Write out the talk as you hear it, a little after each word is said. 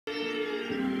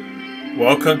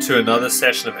Welcome to another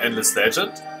session of Endless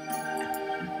Legend.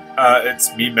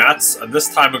 It's me, Mats, and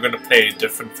this time we're going to play a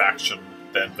different faction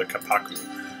than the Kapaku.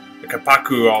 The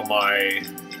Kapaku are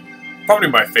probably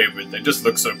my favorite. They just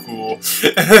look so cool.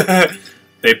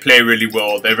 They play really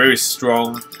well. They're very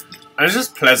strong, and it's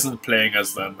just pleasant playing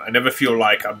as them. I never feel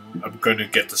like I'm going to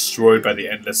get destroyed by the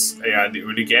Endless AI in the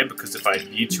early game, because if I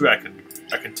need to, I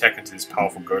can tech into these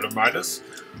powerful Golem Riders.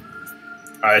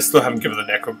 I still haven't given the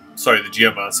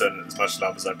Geomancer as much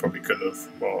love as I probably could have,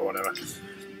 or whatever.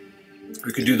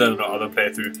 We could do that in our other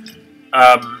playthrough.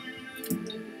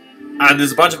 And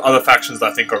there's a bunch of other factions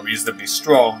that I think are reasonably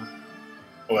strong,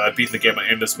 or that I've beaten the game on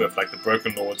Endless with, like the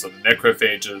Broken Lords or the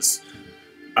Necrophages.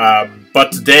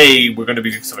 But today we're going to be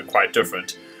doing something quite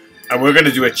different. And we're going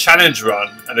to do a challenge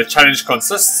run, and the challenge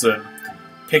consists in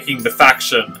picking the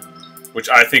faction which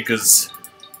I think is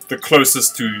the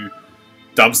closest to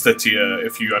dumpster tier,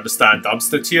 if you understand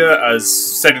dumpster tier as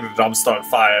setting the dumpster on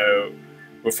fire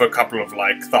with a couple of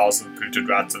like 1,000 polluted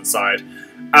rats inside.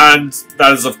 And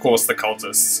that is of course the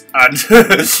Cultists.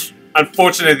 And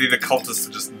unfortunately the Cultists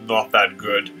are just not that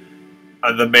good.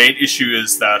 And the main issue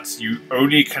is that you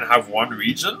only can have one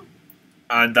region,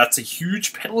 and that's a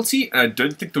huge penalty, and I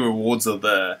don't think the rewards are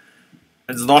there.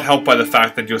 It's not helped by the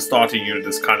fact that your starting unit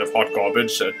is kind of hot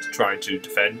garbage at trying to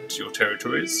defend your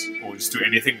territories, or just do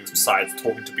anything besides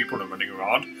talking to people and running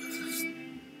around.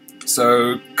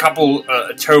 So,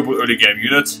 a terrible early game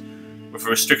unit with a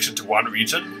restriction to one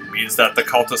region means that the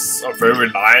Cultists are very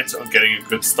reliant on getting a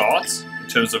good start in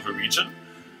terms of a region.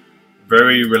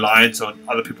 Very reliant on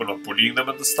other people not bullying them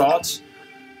at the start.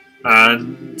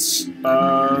 And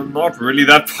not really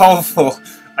that powerful.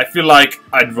 I feel like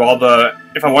I'd rather,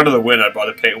 if I wanted to win, I'd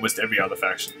rather play almost every other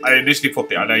faction. I initially thought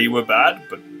the Unai were bad,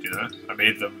 but, you know,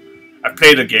 I've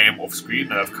played a game off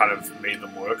screen and I've kind of made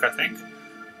them work, I think.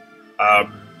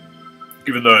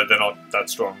 Even though they're not that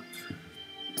strong.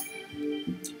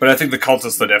 But I think the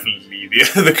Cultists are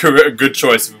definitely a good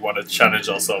choice if we want to challenge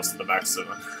ourselves to the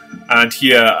maximum. And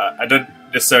here, I don't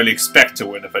necessarily expect to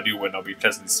win. If I do win, I'll be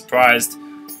pleasantly surprised.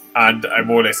 And I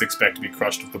more or less expect to be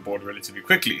crushed off the board relatively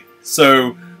quickly.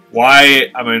 So, why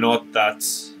am I not that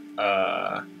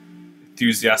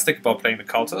enthusiastic about playing the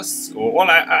Cultists? Well,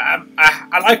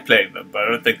 I like playing them, but I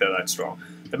don't think they're that strong.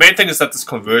 The main thing is that this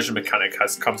conversion mechanic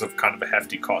comes with kind of a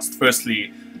hefty cost.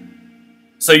 Firstly,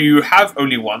 so you have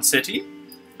only one city.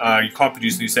 You can't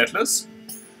produce new settlers.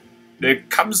 It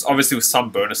comes obviously with some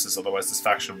bonuses, otherwise this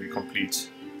faction will be completely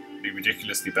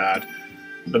ridiculously bad.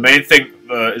 The main thing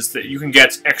is that you can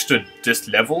get extra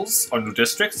levels on your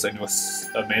districts and your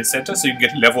main center, so you can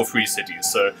get level 3 cities.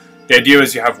 So the idea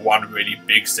is you have one really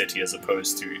big city as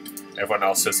opposed to everyone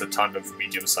else has a ton of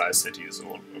medium-sized cities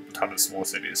or a ton of small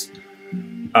cities.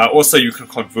 Also, you can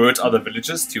convert other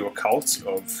villages to your cult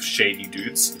of shady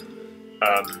dudes.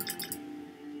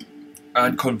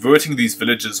 And converting these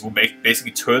villages will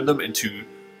basically turn them into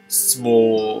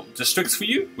small districts for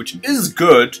you, which is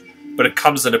good, but it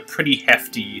comes at a pretty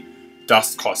hefty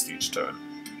dust cost each turn.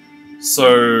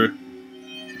 So,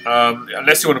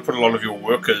 unless you want to put a lot of your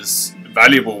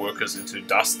valuable workers into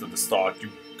dust at the start,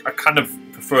 I kind of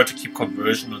prefer to keep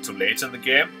conversion until later in the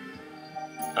game.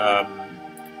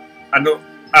 And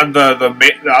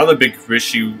the other big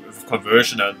issue of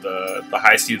conversion and the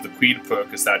High Seed of the Queen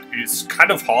perk is that it's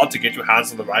kind of hard to get your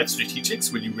hands on the right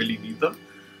strategics when you really need them.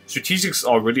 Strategics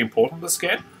are really important in this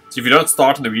game, so if you don't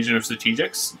start in the region of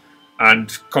strategics,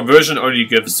 and conversion only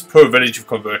gives per village you've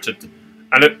converted,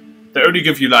 and they only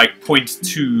give you like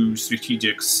 0.2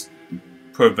 strategics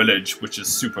per village, which is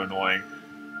super annoying.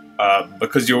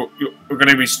 Because we're going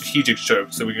to be strategic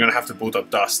choked, so we're going to have to build up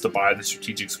dust to buy the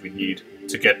strategics we need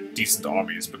to get decent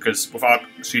armies. Because without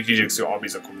strategics, your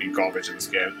armies are complete garbage in this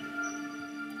game.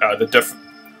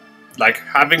 Like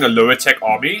having a lower tech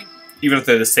army, even if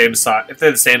they're the same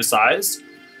size,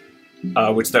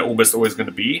 which they're almost always going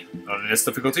to be on this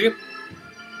difficulty,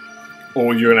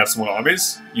 or you're going to have small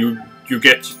armies, you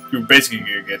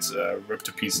basically get ripped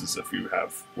to pieces if you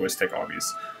have worse tech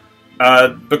armies.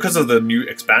 Because of the new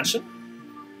expansion,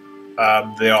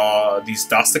 there are these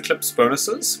Dust Eclipse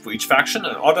bonuses for each faction,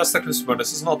 and our Dust Eclipse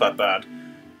bonus is not that bad.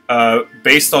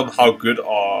 Based on how good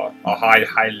our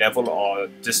high level our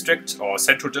district or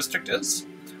central district is,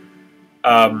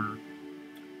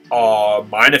 our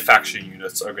minor faction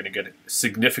units are going to get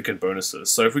significant bonuses.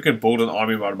 So if we can build an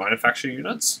army around minor faction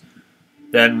units,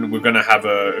 then we're going to have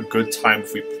a good time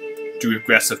if we do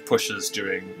aggressive pushes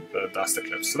during the Dust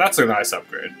Eclipse. So that's a nice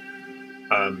upgrade.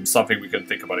 Something we can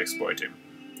think about exploiting.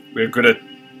 We're good at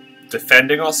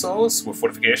defending ourselves with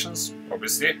fortifications,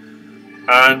 obviously.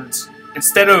 And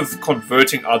instead of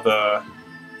converting other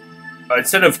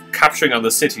instead of capturing other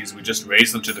cities, we just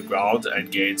raise them to the ground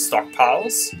and gain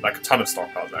stockpiles, like a ton of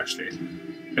stockpiles actually,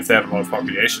 if they have a lot of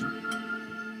population.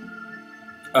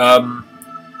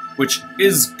 Which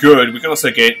is good. We can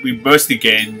also we mostly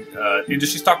gain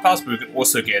industry stockpiles, but we can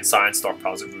also gain science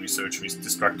stockpiles if we research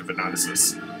destructive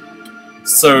analysis.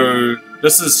 So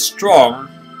this is strong,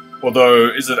 although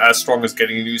is it as strong as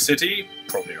getting a new city?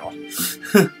 Probably not.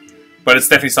 But it's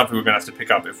definitely something we're going to have to pick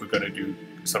up if we're going to do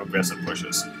some aggressive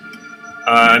pushes.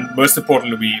 And most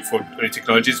importantly, for any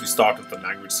technologies, we start with the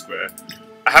language square.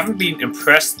 I haven't been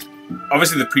impressed.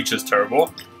 Obviously, the preacher is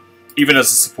terrible. Even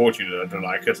as a support unit, I don't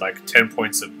like it. Like 10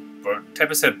 points of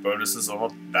 10% bonuses are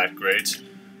not that great.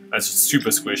 And it's super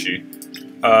squishy.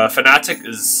 Fanatic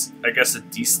is, I guess, a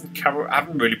decent cover. I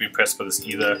haven't really been impressed by this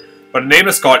either. But a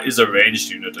Nameless Guard is a ranged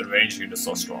unit, and ranged units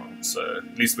are strong. So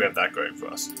at least we have that going for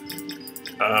us.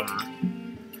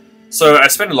 So I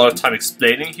spent a lot of time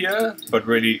explaining here, but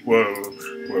really, whoa.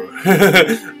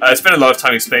 I spent a lot of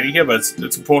time explaining here, but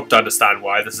it's important to understand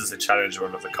why this is a challenge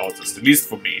run of the Cultists, at least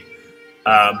for me.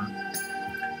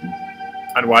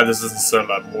 And why this isn't so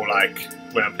more like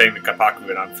when I'm playing the Kapaku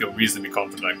and I feel reasonably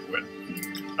confident I can win.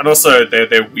 And also,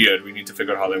 they're weird. We need to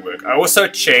figure out how they work. I also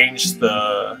changed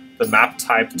the map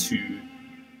type to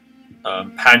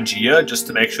Pangea just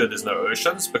to make sure there's no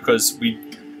oceans, because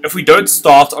if we don't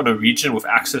start on a region with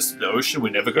access to the ocean,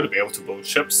 we're never going to be able to build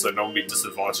ships, so don't be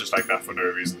disadvantaged like that for no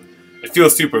reason. It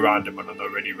feels super random on an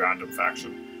already random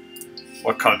faction.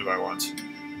 What color do I want?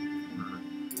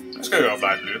 Let's go with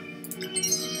light blue.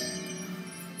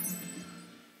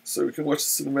 So we can watch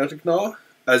the cinematic now.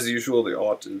 As usual, the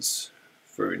art is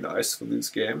very nice for these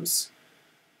games.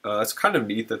 It's kind of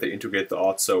neat that they integrate the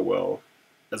art so well,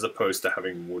 as opposed to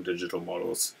having more digital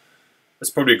models. It's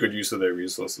probably a good use of their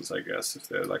resources, I guess, if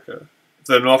they're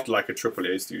not like a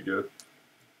AAA studio.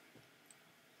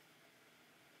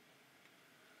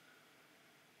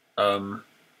 I'll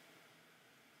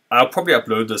probably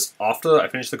upload this after I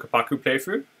finish the Kapaku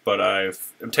playthrough, but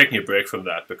I'm taking a break from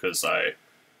that because I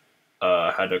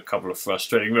had a couple of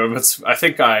frustrating moments. I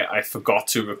think I forgot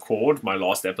to record my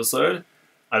last episode.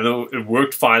 I know it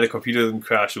worked fine, the computer didn't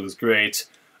crash, it was great.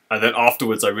 And then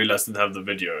afterwards I realized I didn't have the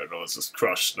video and I was just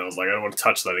crushed. And I was like, I don't want to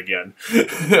touch that again.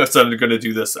 So I'm going to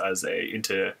do this as a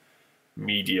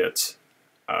intermediate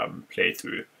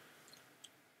playthrough.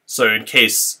 So in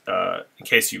case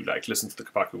you listen to the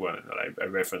Kapaku one and I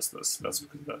reference this, that's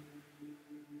because of that.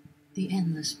 The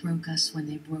Endless broke us when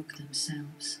they broke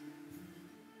themselves.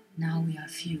 Now we are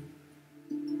few,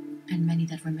 and many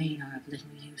that remain are of little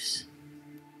use.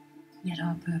 Yet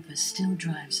our purpose still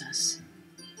drives us.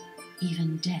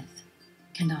 Even death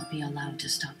cannot be allowed to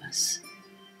stop us.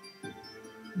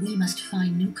 We must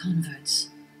find new converts,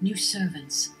 new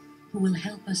servants, who will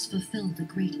help us fulfill the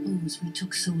great oaths we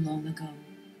took so long ago.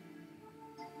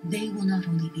 They will not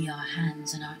only be our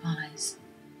hands and our eyes,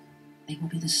 they will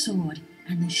be the sword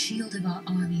and the shield of our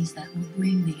armies that will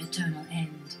bring the eternal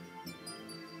end.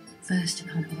 First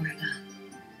upon Orga,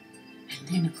 and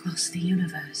then across the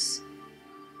universe.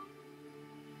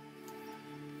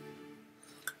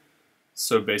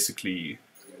 So basically,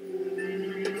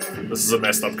 this is a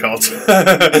messed up cult.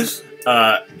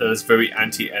 That is very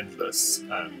anti-endless,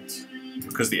 and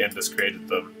because the Endless created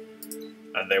them,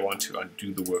 and they want to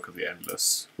undo the work of the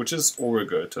Endless, which is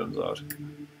Origo, it turns out.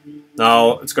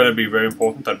 Now, it's going to be very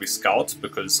important that we scout,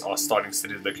 because our starting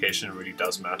city location really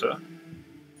does matter.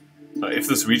 If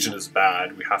this region is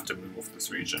bad, we have to move off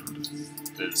this region.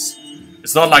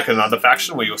 It's not like another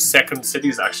faction where your second city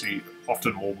is actually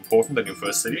often more important than your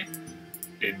first city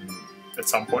at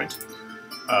some point.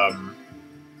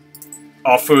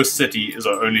 Our first city is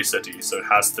our only city, so it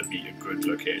has to be a good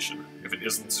location. If it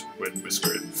isn't, we're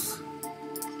screwed.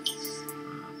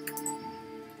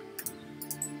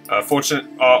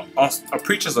 Our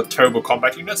preachers are terrible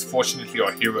combat units. Fortunately,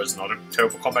 our hero is not a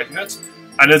terrible combat unit.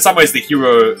 And in some ways, the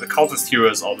cultist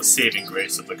heroes are the saving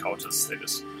grace of the cultists. They're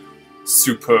just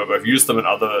superb. I've used them in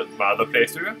my other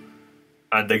playthrough,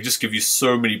 and they just give you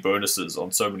so many bonuses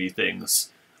on so many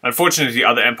things. Unfortunately,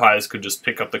 other empires could just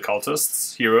pick up the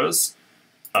cultists heroes,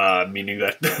 meaning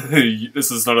that this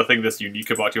is not a thing that's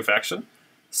unique about your faction.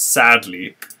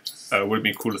 Sadly, it would have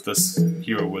been cool if this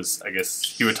hero was, I guess,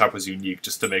 hero type was unique,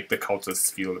 just to make the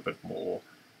cultists feel a bit more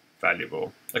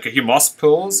valuable. Okay, here, moss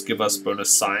pearls give us bonus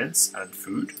science and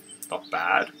food. Not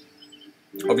bad.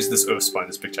 Obviously, this earth spine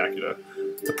is spectacular.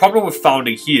 The problem with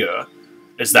founding here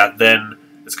is that then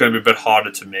it's going to be a bit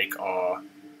harder to make our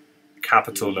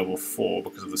capital level 4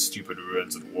 because of the stupid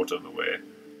ruins and water in the way.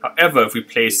 However, if we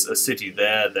place a city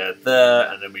there,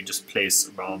 and then we just place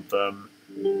around them,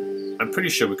 I'm pretty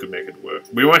sure we could make it work.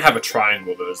 We won't have a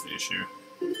triangle, though, is the issue.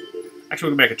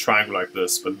 Actually, we can make a triangle like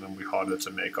this, but then we're harder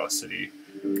to make our city.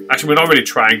 Actually, we're not really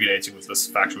triangulating with this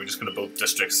faction. We're just going to build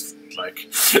districts,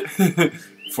 like,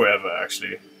 forever,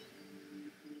 actually.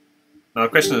 Now, the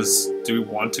question is, do we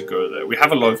want to go there? We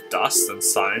have a lot of dust and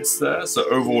science there, so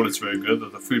overall it's very good,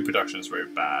 but the food production is very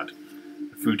bad.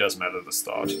 The food does matter at the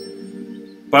start.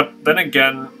 But then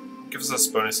again, gives us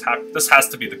bonus. This has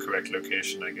to be the correct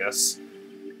location, I guess.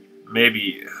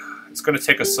 Maybe. It's going to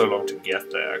take us so long to get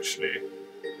there, actually.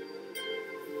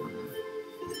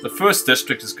 The first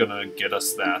district is going to get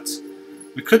us that.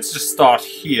 We could just start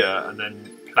here and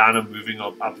then plan on moving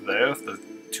up there with the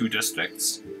 2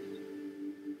 districts.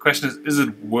 The question is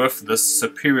it worth this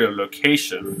superior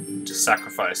location to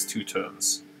sacrifice 2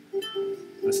 turns?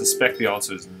 I suspect the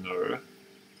answer is no.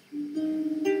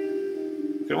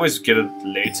 You can always get it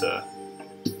later.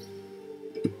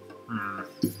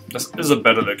 This is a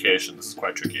better location. This is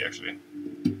quite tricky, actually.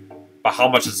 But how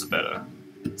much is it better?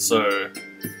 So...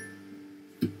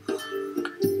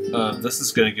 this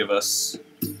is going to give us...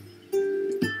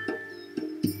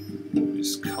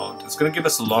 just can't. It's going to give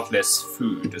us a lot less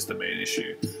food is the main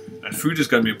issue. And food is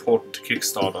going to be important to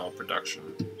kickstart our production.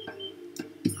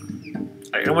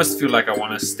 I almost feel like I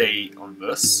want to stay on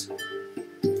this.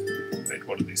 Wait,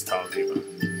 what are these tiles even?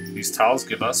 These tiles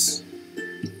give us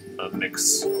a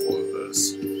mix of all of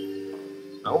those.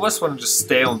 I almost want to just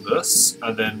stay on this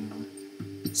and then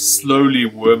slowly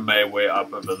worm my way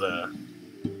up over there.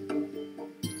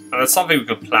 And that's something we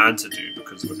can plan to do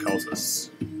because of the cultists.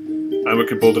 And we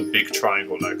can build a big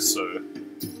triangle like so.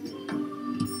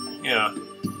 Yeah,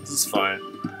 this is fine.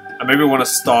 And maybe we want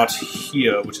to start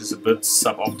here, which is a bit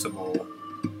suboptimal.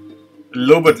 A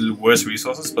little bit worse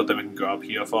resources, but then we can go up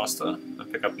here faster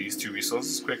and pick up these 2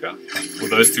 resources quicker. Or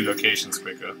those 2 locations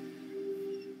quicker.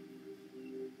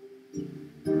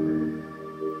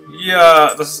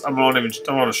 Yeah, this is, I'm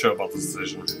not sure about this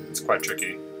decision. It's quite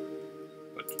tricky.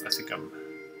 But I think I'm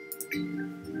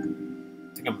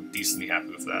decently happy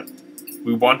with that.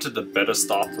 We wanted a better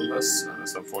start than this, and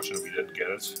it's unfortunate we didn't get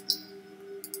it.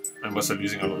 And we're still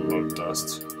losing a lot of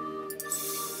dust.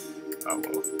 Oh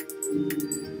well.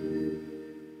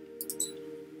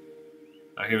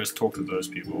 Now here is talk to those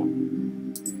people.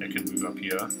 They can move up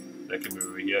here. They can move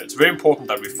over here. It's very important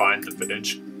that we find the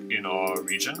village in our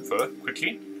region first,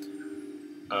 quickly.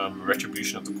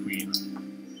 Retribution of the Queen.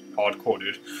 Hardcore,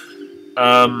 dude.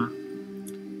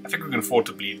 I think we can afford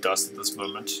to bleed dust at this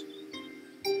moment.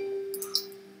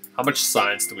 How much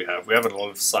science do we have? We have a lot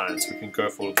of science. We can go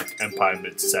for the Empire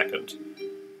mid-second.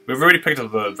 We've already picked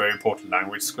up the very important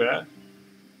language square.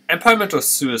 Empire mid or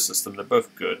sewer system, they're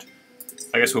both good.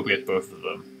 I guess we'll get both of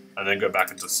them. And then go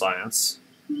back into science.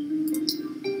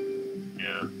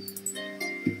 Yeah.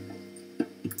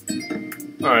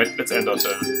 Alright, let's end our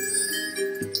turn.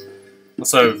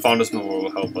 Also, Founders Memorial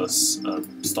will help us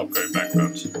stop going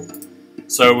bankrupt.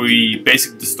 So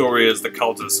basically the story is the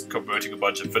Cultists converting a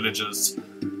bunch of villages,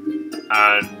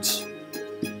 and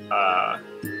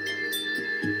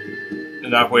in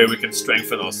that way we can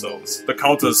strengthen ourselves. The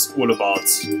Cultists is all about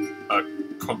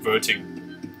converting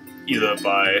either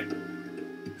by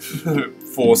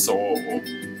force or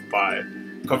by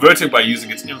converting by using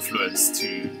its influence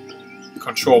to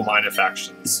control minor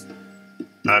factions.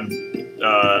 And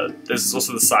there's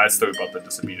also the side story about the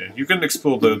disobedient. You can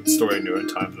explore the story in your own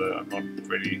time, though. I'm not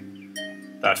really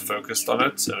that focused on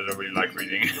it, and I don't really like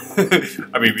reading.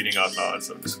 I mean, reading out loud,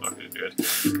 so I'm just not going to do it.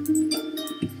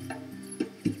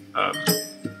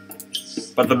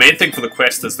 But the main thing for the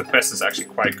quest is actually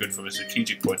quite good from a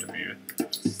strategic point of view,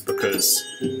 because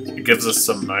it gives us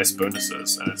some nice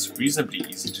bonuses, and it's reasonably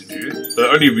easy to do. The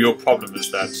only real problem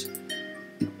is that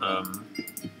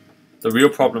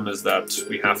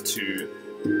we have to...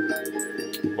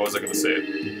 What was I going to say?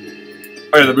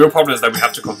 Oh yeah, the real problem is that we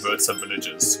have to convert some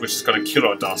villages, which is going to kill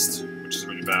our dust, which is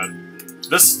really bad.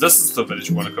 This is the village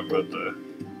we want to convert, though.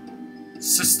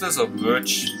 Sisters of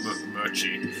Murchi.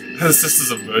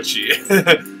 Sisters of Murchi.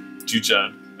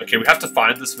 Jujan. Okay, we have to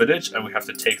find this village, and we have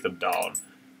to take them down.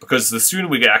 Because the sooner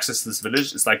we get access to this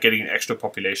village, it's like getting an extra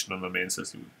population on the main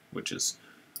system, which is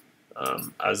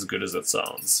as good as it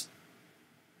sounds.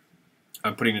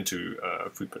 I'm putting into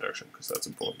food production because that's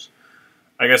important.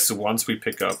 I guess once we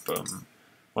pick up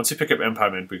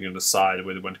Empire, we can decide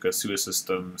whether we want to go sewer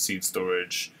system, seed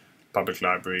storage, public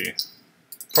library.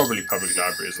 Probably public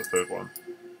library is the third one.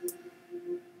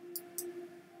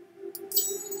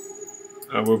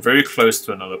 We're very close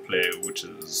to another player, which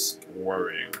is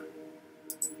worrying.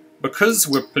 Because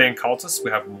we're playing Cultists,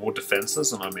 we have more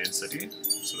defenses on our main city,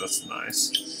 so that's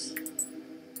nice.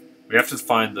 We have to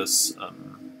find this.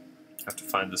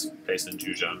 Place in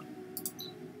Jujan.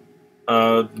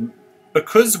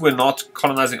 because we're not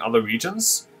colonizing other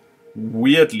regions,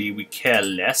 weirdly we care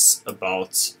less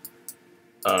about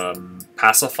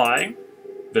pacifying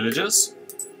villages,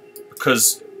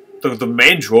 because the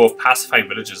main draw of pacifying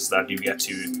villages is that you get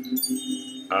to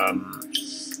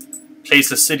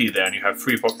place a city there and you have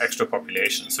free extra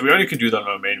population. So we only can do that in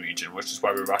our main region, which is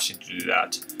why we're rushing to do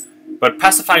that. But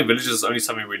pacifying villages is only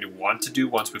something we really want to do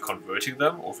once we're converting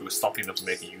them, or if we're stopping them from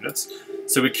making units.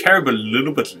 So we care a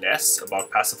little bit less about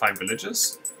pacifying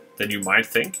villages than you might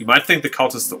think. You might think the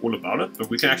cultists are all about it, but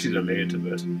we can actually delay it a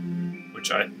bit.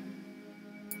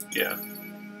 Yeah,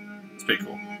 it's pretty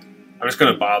cool. I'm just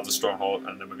going to buy out the stronghold,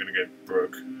 and then we're going to get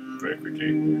broke very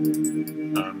quickly.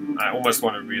 I almost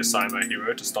want to reassign my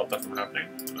hero to stop that from happening.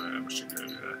 I'm actually going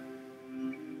to do that.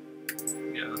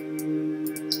 Yeah.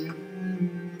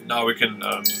 Now we can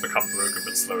become broke a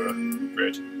bit slower.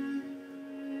 Great.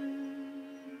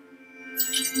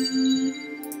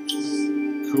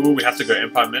 Cool, we have to go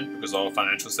Empire Mint because our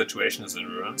financial situation is in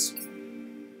ruins.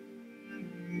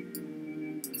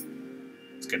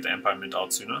 Let's get the Empire Mint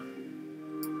out sooner.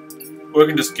 Or we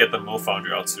can just get the Mill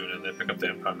Foundry out soon and then pick up the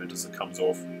Empire Mint as it comes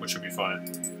off, which should be fine.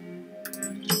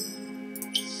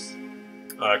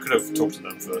 I could have talked to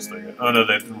them first, I guess. Oh no,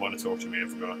 they didn't want to talk to me, I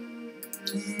forgot.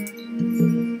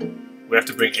 We have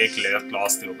to bring 8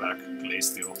 glass steel back.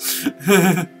 Glaze steel.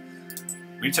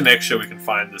 We need to make sure we can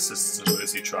find the Sisters of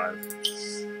Mercy tribe.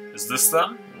 Is this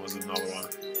them? Or was it another one?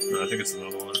 No, I think it's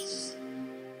another one.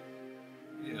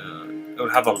 Yeah, it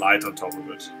would have a light on top of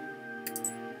it.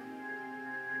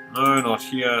 No, not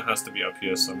here. It has to be up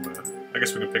here somewhere. I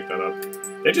guess we can pick that up.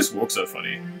 They just walk so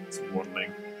funny. It's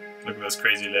waddling. Look at those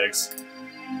crazy legs.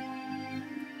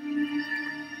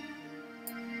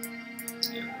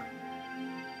 Yeah.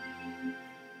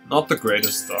 Not the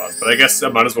greatest start, but I guess I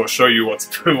might as well show you what's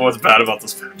bad about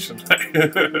this faction.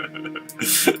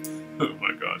 Oh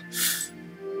my god.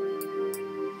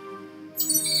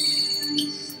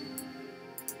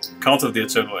 Cult of the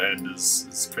Eternal End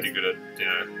is pretty good at, you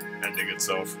know, ending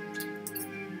itself.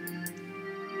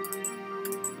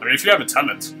 I mean, if you have a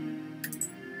talent.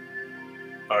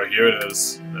 Oh, here it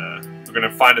is. We're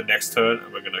gonna find it next turn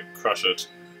and we're gonna crush it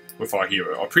with our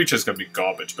hero. Our preacher's gonna be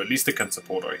garbage, but at least it can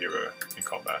support our hero in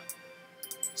combat.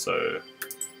 So,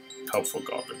 helpful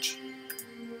garbage.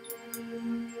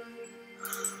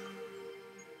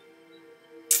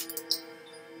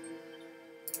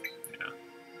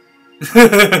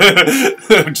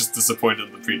 I'm just disappointed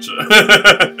in the preacher.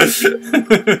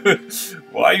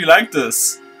 Why are you like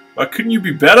this? Why couldn't you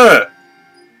be better?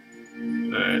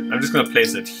 Alright, I'm just gonna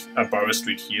place it at Borough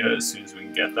Street here as soon as we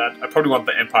can get that. I probably want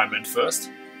the Empire Mint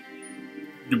first.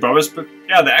 Do Boroughs,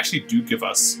 yeah, they actually do give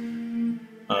us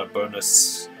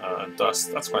bonus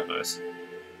dust. That's quite nice.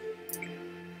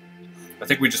 I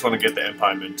think we just want to get the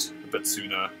Empire Mint a bit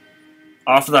sooner.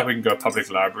 After that, we can go Public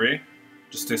Library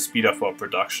just to speed up our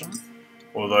production.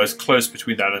 Although it's close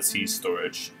between that and seed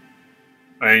storage.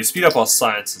 I mean, speed up our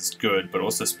science is good, but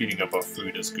also speeding up our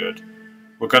food is good.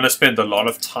 We're going to spend a lot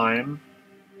of time.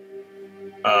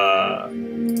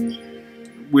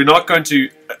 We're not going to,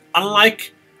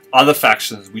 unlike other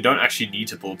factions, we don't actually need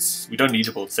to build. We don't need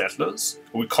to build settlers.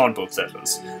 Or we can't build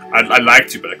settlers. I'd like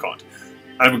to, but I can't.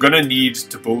 And we're going to need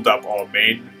to build up our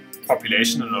main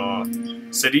population in our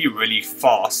city really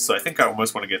fast. So I think I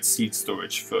almost want to get seed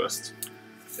storage first.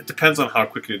 It depends on how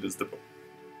quickly it is to build.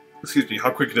 Excuse me,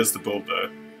 how quick it is to build though.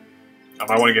 I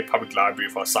might want to get public library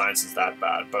if our science is that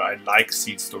bad, but I like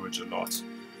seed storage a lot.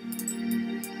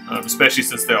 Especially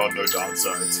since there are no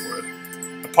downsides for it.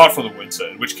 Apart from the winter,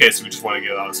 in which case we just want to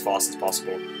get it out as fast as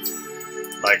possible.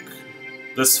 Like,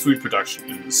 this food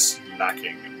production is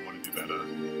lacking and we want to do better.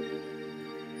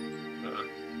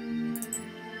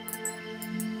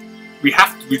 We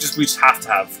just have to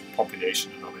have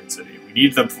population in our main city. We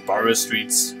need them for borough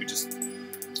streets.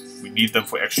 We need them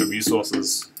for extra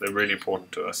resources. They're really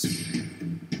important to us.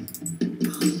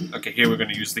 Okay, here we're going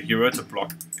to use the hero to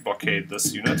blockade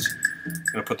this unit. I'm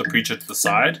going to put the preacher to the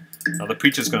side. Now the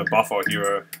preacher is going to buff our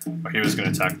hero. Our hero is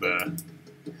going to attack there.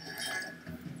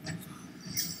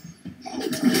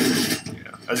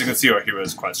 Yeah. As you can see, our hero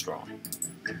is quite strong,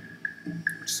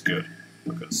 which is good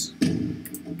because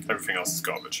everything else is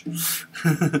garbage.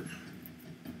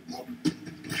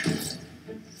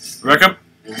 Wreck him.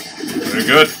 Very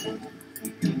good.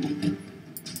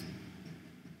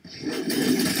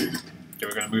 Okay,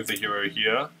 we're going to move the hero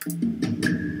here.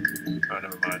 Oh,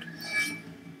 never mind.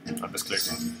 I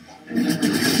misclicked.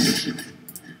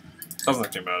 Doesn't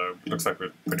actually matter. Looks like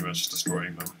we're pretty much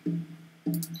destroying them.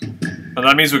 And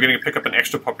that means we're going to pick up an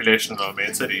extra population in our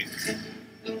main city,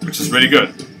 which is really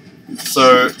good.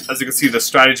 So, as you can see, the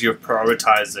strategy of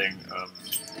prioritizing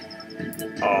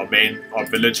our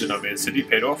village and our main city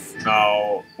paid off.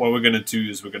 Now, what we're going to do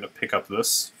is we're going to pick up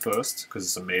this first, because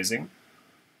it's amazing.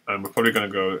 And we're probably going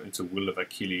to go into Will of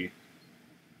Akili.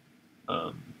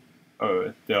 Oh,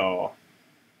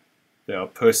 there are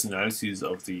personalities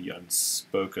of the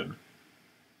unspoken.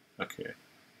 Okay.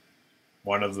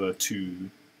 One of the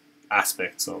two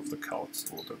aspects of the cult,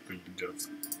 or the leader of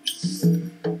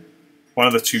one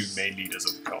of the two main leaders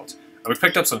of the cult. And we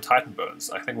picked up some Titan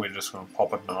bones. I think we're just going to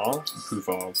pop it now, improve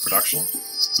our production,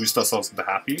 boost ourselves into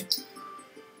happy.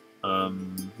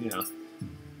 Yeah.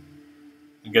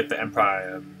 And get the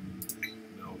Empire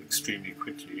extremely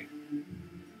quickly.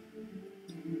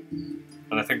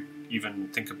 And I think even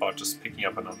think about just picking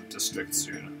up another district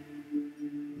soon.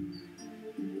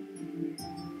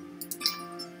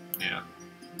 Yeah.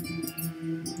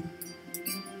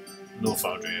 No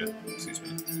foundry, excuse me.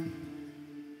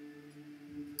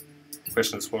 The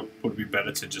question is, what would be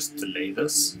better to just delay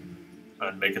this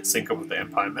and make it sync up with the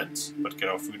Empire Mint, but get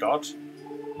our food out?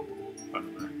 I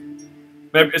don't know.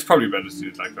 Maybe it's probably better to do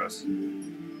it like this.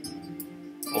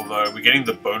 Although we're getting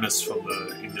the bonus from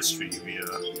the industry via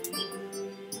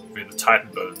the Titan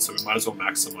bones, so we might as well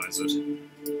maximize it.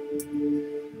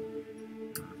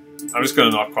 I'm just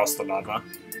going to not cross the lava.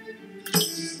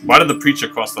 Why did the preacher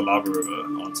cross the lava river?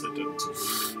 Answer didn't.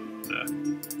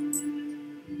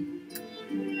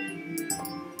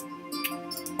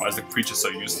 Why is the preacher so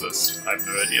useless? I have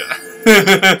no idea.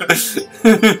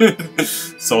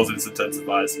 Souls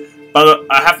intensifies. But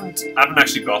I haven't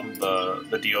actually gotten the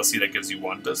DLC that gives you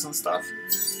wonders and stuff.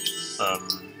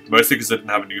 Mostly because I didn't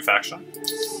have a new faction.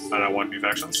 And I want new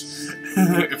factions.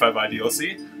 If I buy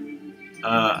DLC.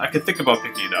 I could think about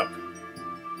picking it up.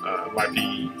 Might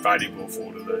be valuable for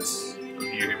all of those of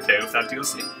you who play with that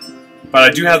DLC. But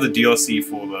I do have the DLC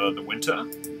for the winter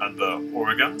and the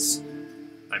Oregons.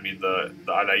 I mean the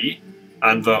Alai.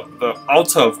 And the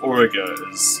Altar of Auriga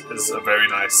is a very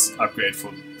nice upgrade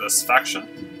for this faction.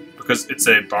 Because it's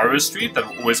a Burrow Street that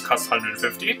always costs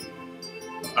 150.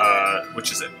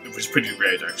 Which is pretty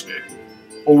great actually.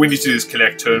 All we need to do is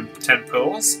collect 10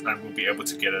 pearls and we'll be able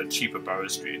to get a cheaper Burrow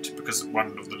Street. Because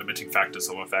one of the limiting factors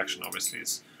of our faction obviously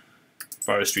is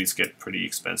Burrow Streets get pretty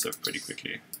expensive pretty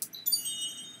quickly.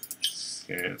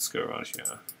 Okay, let's go around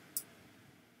here.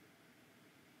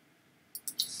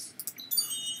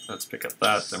 Let's pick up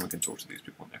that, then we can talk to these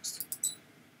people next.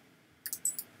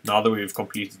 Now that we've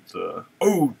completed the...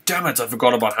 Oh, damn it! I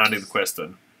forgot about handing the quest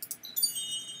in.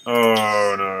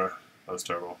 Oh, no. That was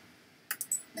terrible.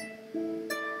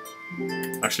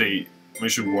 Actually, we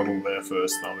should waddle there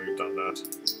first, now that we've done that.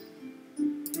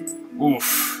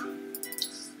 Oof.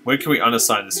 Where can we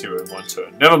unassign this hero in one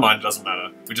turn? Never mind, it doesn't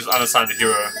matter. We just unassign the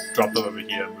hero, drop them over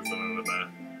here, and move them over there.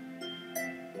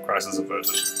 Crisis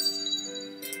averted.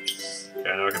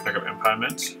 Okay, now we can pick up Empire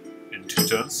Mint in 2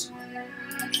 turns.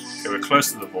 Okay, we're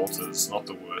close to the Volters, not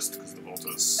the worst, because the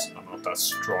Volters are not that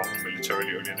strong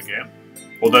militarily early in the game.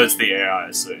 Although it's the AI,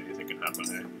 so anything can happen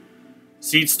here.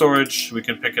 Seed storage, we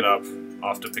can pick it up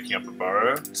after picking up a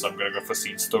burrow, so I'm going to go for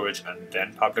seed storage and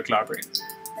then public library.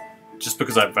 Just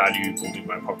because I value building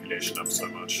my population up so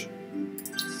much.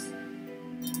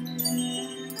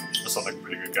 I sound like a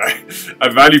pretty good guy. I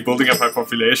value building up my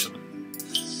population.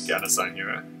 Get assign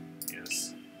hero.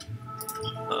 Yes.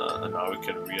 And now we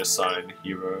can reassign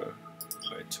hero.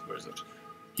 Wait, where is it?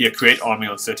 Here, create army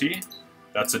on city.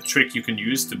 That's a trick you can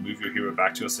use to move your hero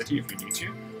back to your city if you need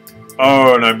to.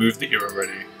 Oh, and I moved the hero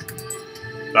already.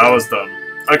 That was dumb.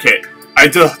 Okay, I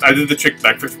did the trick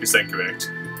like 50%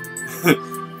 correct.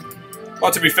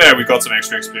 Well, to be fair, we got some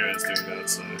extra experience doing that,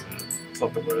 so it's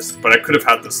not the worst. But I could have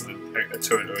had this a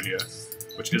turn earlier,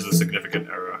 which is a significant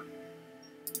error.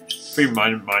 3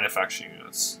 minor faction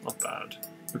units, not bad.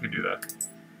 We can do that.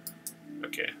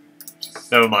 Okay,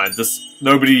 never mind.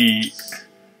 Nobody,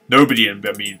 and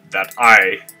I mean that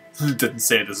I didn't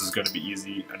say this is going to be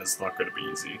easy, and it's not going to be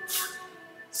easy.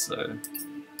 So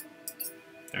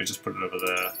let me just put it over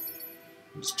there.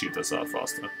 Just cheat this out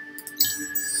faster.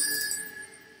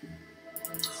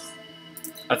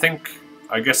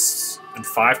 I guess in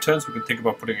 5 turns we can think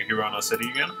about putting a hero on our city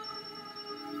again.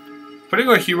 Putting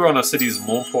a hero on our city is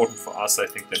more important for us, I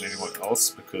think, than anyone else,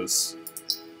 because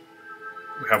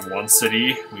we have 1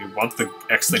 city. We want the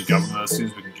excellent governor as soon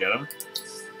as we can get him.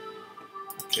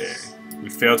 Okay, we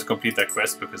failed to complete that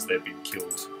quest because they've been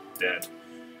killed, dead,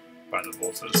 by the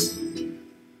Volters.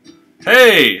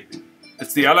 Hey!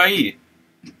 It's the Alai!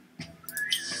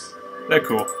 They're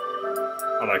cool.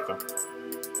 I like them.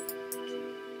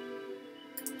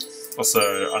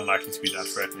 Also unlikely to be that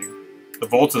threatening. The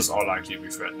Volters are likely to be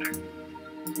threatening.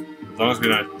 As long as we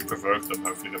don't provoke them,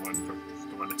 hopefully they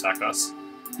won't attack us.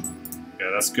 Okay,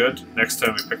 that's good. Next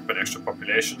turn we pick up an extra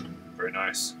population. Very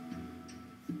nice.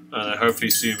 And then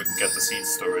hopefully soon we can get the seed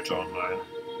storage online.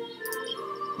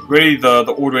 Really, the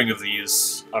ordering of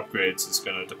these upgrades is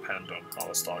going to depend on how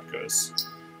the start goes.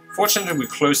 Fortunately, we're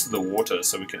close to the water,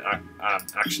 so we can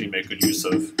actually make good use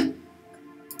of...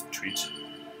 Treat.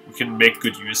 We can make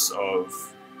good use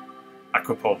of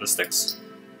aquapulvistics,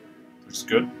 which is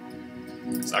good.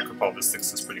 Because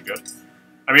aquapulvistics is pretty good.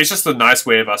 I mean, it's just a nice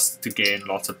way of us to gain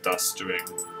lots of dust during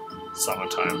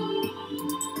summertime.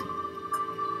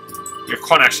 We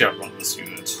can't actually outrun this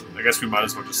unit. I guess we might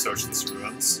as well just search these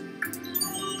ruins.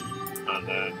 And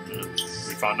then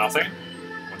we found nothing.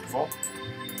 Wonderful.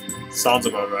 Sounds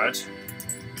about right.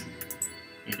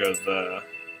 We go there.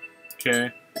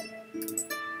 Okay.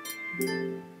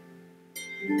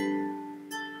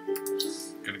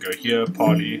 Gonna go here,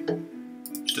 party.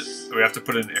 We have to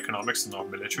put in economics and not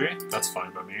military. That's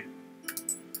fine by me.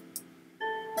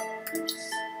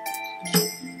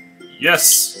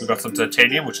 Yes! We got some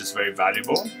titanium, which is very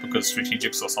valuable, because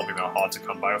strategics are something that are hard to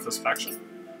come by with this faction.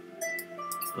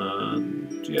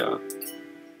 And yeah.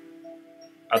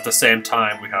 At the same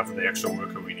time, we have the extra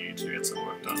worker we need to get some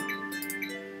work done.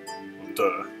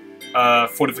 Duh.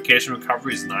 Fortification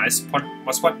recovery is nice.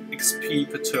 What's what XP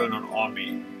per turn on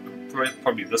army?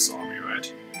 Probably this army,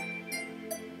 right?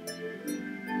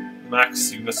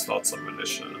 Max unit slots on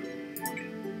militia.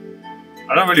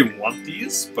 I don't really want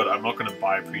these, but I'm not going to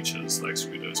buy preachers. Like,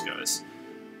 screw those guys.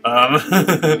 I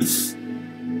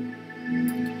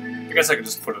guess I could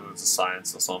just put it into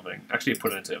science or something. Actually,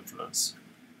 put it into influence.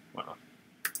 Why not?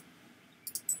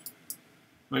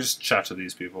 Let me just chat to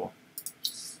these people.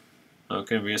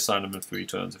 Okay, reassign them in 3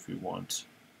 turns if we want.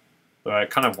 But I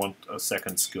kind of want a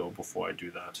second skill before I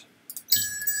do that.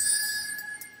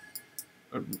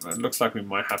 It looks like we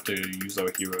might have to use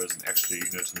our hero as an extra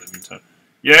unit in the meantime.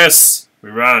 Yes! We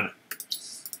ran!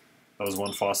 That was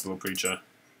one fast little preacher.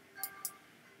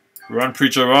 Run,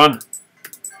 preacher, run!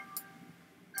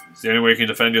 It's the only way you can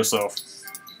defend yourself.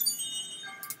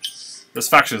 This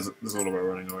faction is all about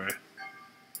running away.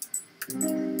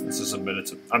 This is a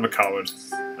minute. I'm a coward.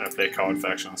 I play coward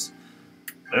factions.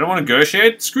 They don't want to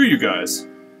negotiate? Screw you guys!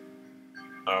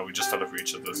 Oh, we just out of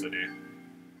reach of the city.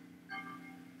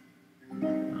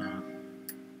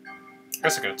 I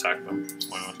guess I can attack them.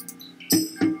 Why not?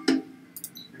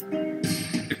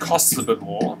 It costs a bit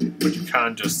more, but you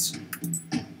can just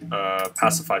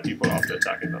pacify people after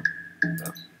attacking them.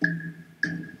 Yeah.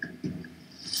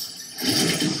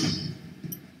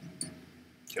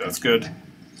 Okay, that's good.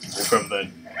 Walk over there.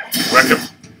 Wreck him!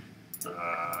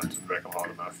 Didn't wreck him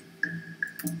hard enough.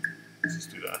 Let's just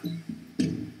do that.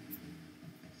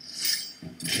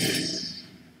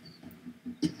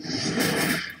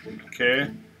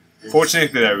 Okay.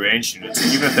 Fortunately, they're ranged units.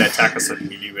 Even if they attack us at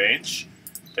melee range,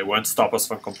 they won't stop us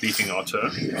from completing our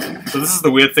turn. So this is the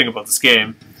weird thing about this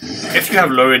game. If you have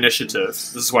low initiative,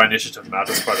 this is why initiative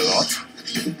matters quite a lot,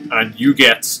 and you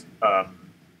get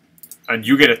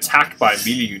attacked by a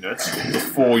melee unit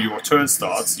before your turn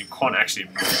starts, you can't actually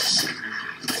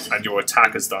move, and your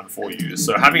attack is done for you.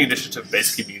 So having initiative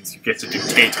basically means you get to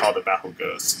dictate how the battle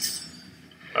goes.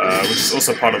 Which is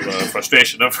also part of the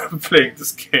frustration of playing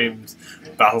this game's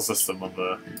battle system on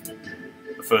the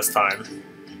first time.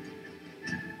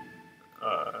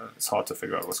 It's hard to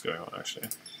figure out what's going on, actually.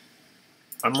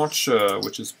 I'm not sure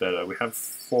which is better. We have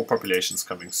 4 populations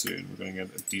coming soon. We're going to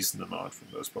get a decent amount from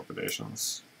those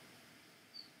populations.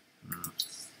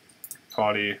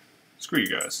 Party. Screw you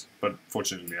guys. But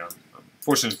fortunately,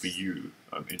 fortunately for you,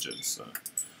 I'm injured, so...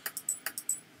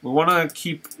 We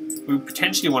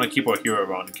potentially want to keep our hero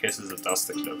around in case there's a dust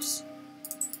eclipse.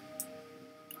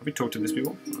 Have we talked to these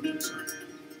people? I don't think so.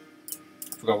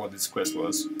 I forgot what this quest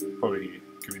was. Probably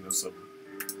giving them some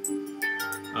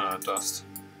dust.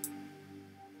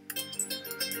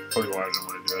 Probably why I don't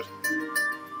want to do it.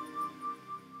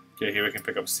 Okay, here we can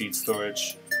pick up seed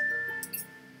storage.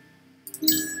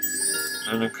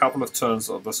 And a couple of turns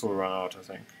of this will run out, I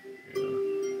think. Yeah.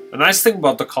 The nice thing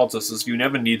about the Cultists is you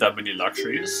never need that many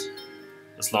luxuries,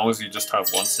 as long as you just have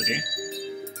one city.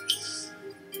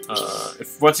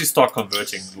 Once you start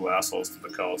converting little assholes to the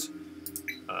cult,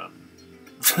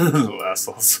 little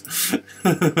assholes.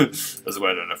 That's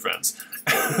why I don't have friends.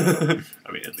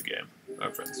 I mean, in the game, I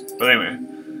have friends. But anyway,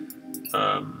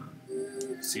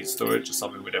 seed storage is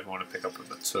something we'd ever want to pick up with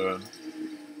a turn.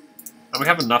 And we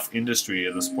have enough industry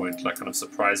at this point, like kind of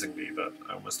surprisingly, that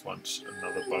I almost want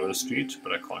another Borough Street,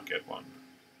 but I can't get one.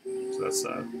 So that's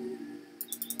sad.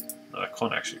 No, I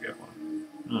can't actually get one.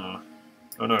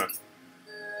 Oh no.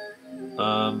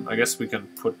 I guess we can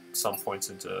put some points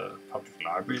into public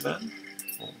library then.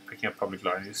 Or picking up public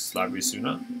library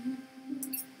sooner.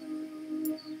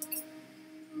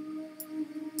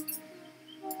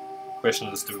 Question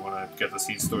is, do we want to get the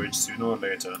seed storage sooner or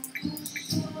later?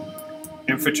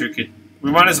 Infantry kit.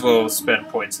 We might as well spend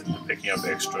points in picking up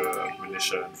extra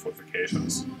militia and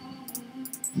fortifications.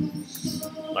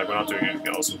 Like, we're not doing anything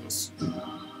else with this.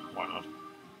 Why not?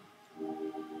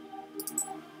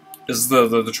 This is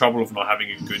the trouble of not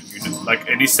having a good unit. Like,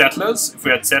 any settlers, if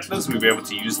we had settlers, we'd be able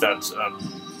to use that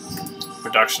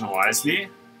production wisely.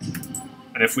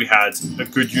 And if we had a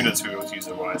good units, we would be able to use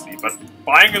it wisely. But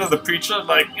buying another preacher,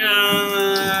 like,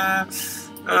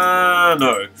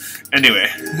 no. Anyway.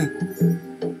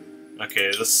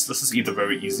 Okay, this is either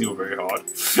very easy or very hard.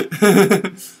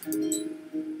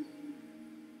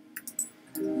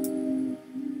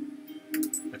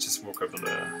 Let's just walk over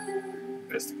there.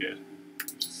 Investigate.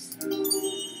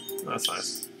 That's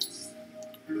nice.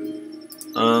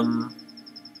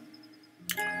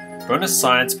 Bonus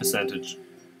science percentage.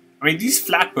 I mean, these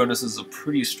flat bonuses are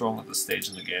pretty strong at this stage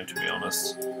in the game, to be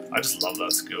honest. I just love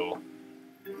that skill.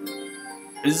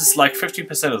 Is like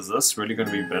 50% of this really going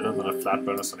to be better than a flat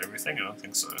bonus on everything? I don't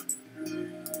think so.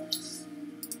 This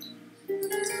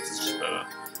is just better.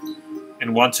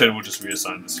 In one turn, we'll just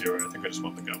reassign this hero. I think I just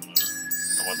want the governor.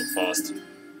 I want them fast.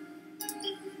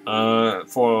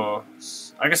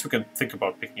 I guess we can think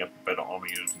about picking up a better army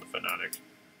unit than the Fanatic.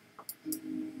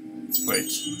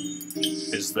 Wait.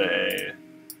 Is there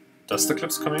dust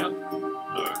eclipse coming up?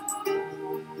 No.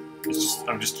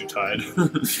 I'm just too tired.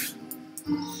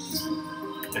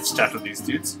 Let's chat with these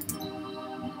dudes.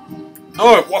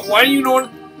 No, why do you not?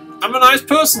 I'm a nice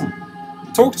person.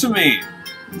 Talk to me.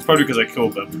 It's probably because I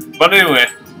killed them. But anyway.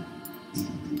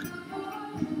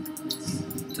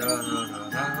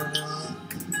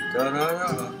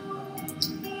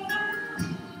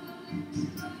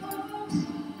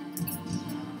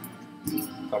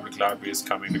 Public library is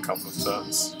coming in a couple of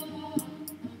turns.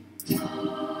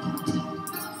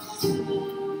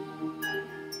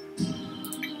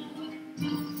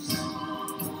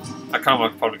 I can't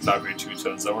work public library in 2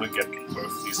 turns. I want to get both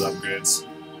of these upgrades.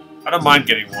 I don't mind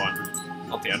getting one.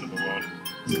 Not the end of the world.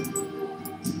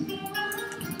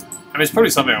 I mean, it's probably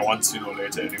something I want sooner or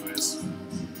later anyways.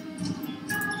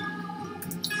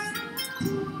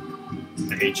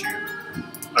 I hate you.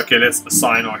 Okay, let's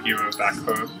assign our hero back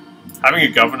home. Having a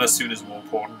governor soon is more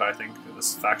important, I think, in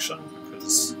this faction,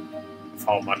 because of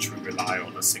how much we rely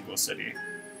on a single city.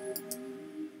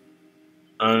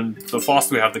 And the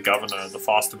faster we have the governor, the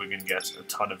faster we can get a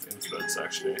ton of influence,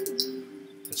 actually.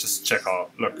 Let's just check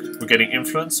out. Look, we're getting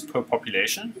influence per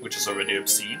population, which is already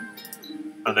obscene.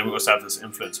 And then we also have this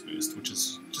influence boost, which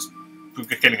is just... We're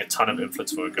getting a ton of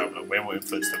influence for a governor, way more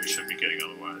influence than we should be getting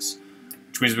otherwise.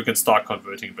 Which means we can start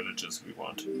converting villages if we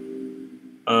want.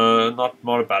 Not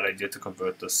a bad idea to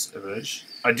convert this village.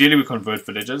 Ideally we convert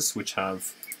villages which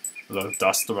have a lot of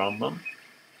dust around them,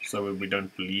 so we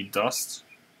don't bleed dust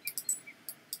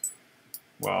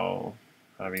while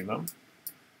having them.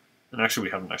 And actually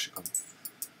we haven't actually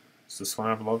Does this one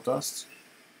have a lot of dust?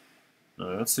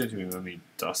 No, that's seems to be only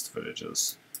dust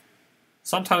villages.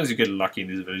 Sometimes you get lucky and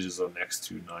these villages are next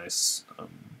to nice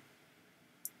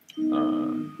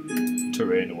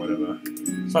terrain or whatever.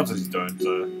 Sometimes you don't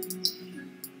though.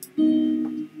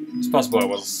 It's possible I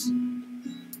was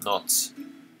not.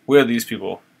 Where are these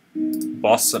people?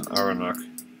 Boss and Aranok.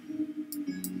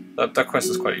 That quest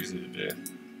is quite easy to do.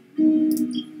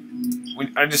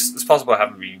 It's possible I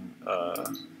haven't been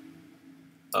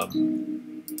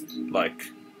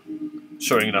like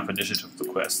showing enough initiative with the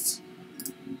quests.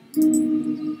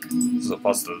 This is a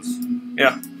positive.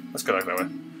 Yeah, let's go that way.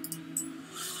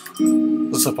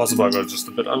 This is possible I got just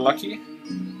a bit unlucky.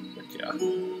 But yeah.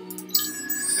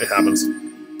 It happens.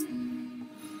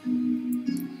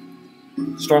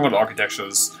 Strong on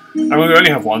architectures. I mean, we only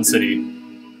have one city.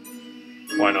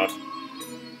 Why not?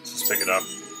 Let's just pick it up.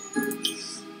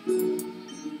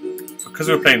 Because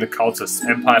we're playing the Cultists,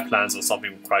 Empire plans are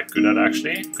something we're quite good at,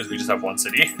 actually. Because we just have one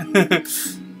city.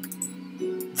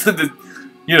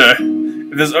 You know,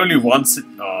 if there's only one city...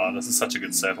 Oh, this is such a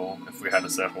good settle, if we had a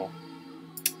settle.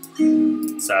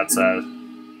 Sad, sad.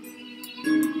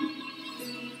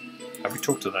 Have we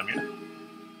talked to them yet?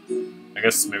 I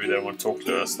guess maybe they don't want to talk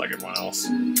to us like everyone else.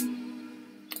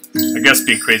 I guess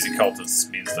being crazy cultists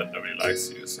means that nobody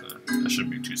likes you, so I shouldn't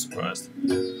be too surprised.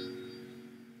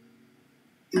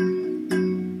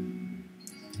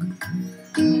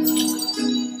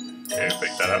 Okay,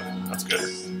 pick that up. That's good.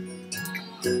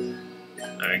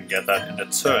 I can get that in a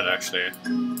turn, actually.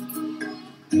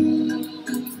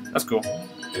 That's cool.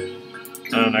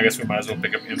 And I guess we might as well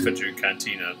pick up Infantry and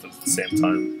Cantina at the same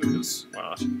time, because why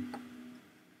not?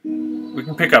 We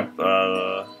can pick up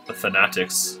the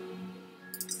Fanatics.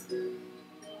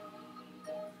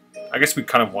 I guess we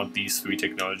kind of want these 3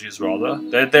 technologies rather.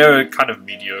 They're a kind of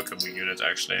mediocre unit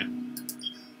actually.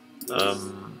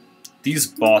 These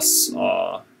boss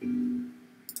are... I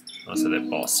don't say they're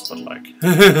boss, but like...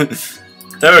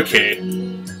 they're okay.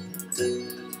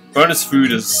 Bonus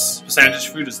food is... Percentage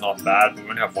food is not bad, but we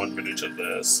only have 1 village of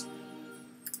this.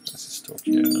 Let's just talk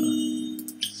here.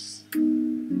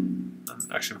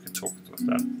 Actually, we can talk with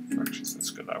that fractions. Let's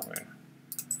go that way.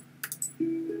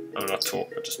 Oh, not talk,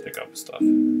 but just pick up stuff.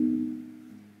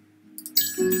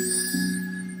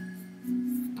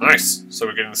 Nice! So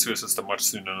we're getting the sewer system much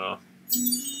sooner now.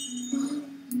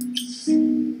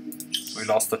 We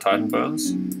lost the Titan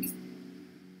bones.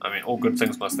 I mean, all good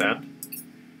things must end.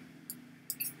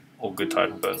 All good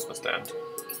Titan bones must end.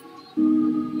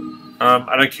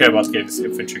 I don't care about getting this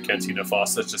infantry cantina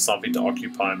faster, it's just something to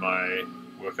occupy my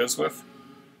workers with.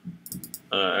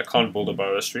 I can't build a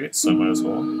borough street, so might as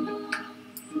well.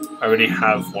 I already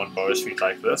have 1 borough street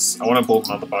like this. I want to build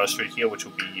another borough street here, which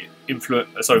will be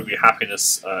be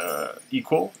happiness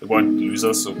equal. It won't lose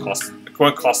us or cost. It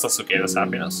won't cost us or gain us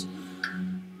happiness,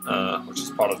 which is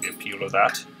part of the appeal of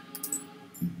that.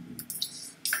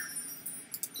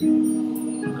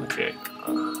 Okay,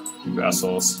 you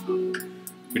assholes.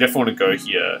 We definitely want to go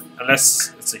here,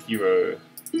 unless it's a hero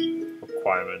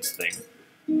requirements thing.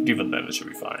 Even then, it should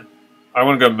be fine. I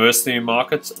want to go Mercenary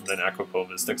Market and then Aquapole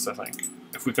Mystics, I think.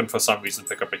 If we can for some reason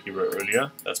pick up a hero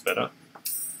earlier, that's better.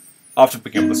 After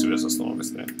picking up the sewer system,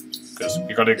 obviously. Because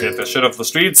we gotta get the shit off the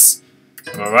streets.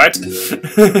 Am I right?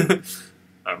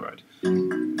 I'm right.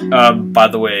 By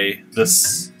the way,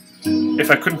 this... If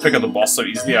I couldn't pick up the boss so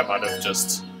easily, I might have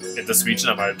just... In this region,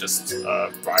 I might have just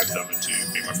bribed them into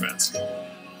being my friends.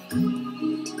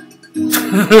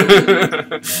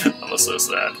 I'm so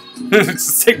sad.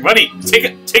 Just take money! Take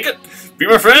it! Take it! Be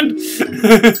my friend!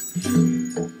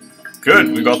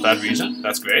 Good, we got that region.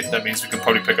 That's great. That means we can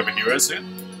probably pick up a hero soon.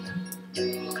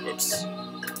 Whoops.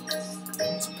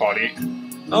 It's a party.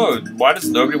 Oh, why does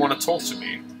nobody want to talk to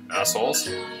me? Assholes.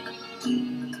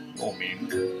 All mean.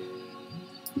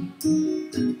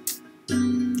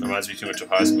 Reminds me too much of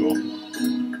high school.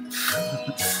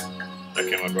 That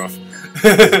came out rough.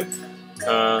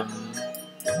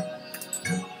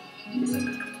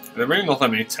 There are really not that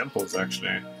many temples,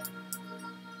 actually.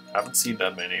 I haven't seen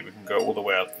that many. We can go all the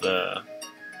way up there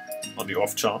on the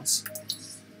off chance.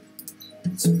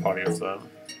 It's a party of them.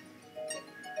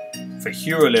 For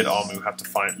hero-led army, we have to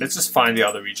find... Let's just find the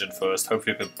other region first.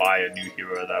 Hopefully we can buy a new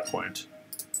hero at that point.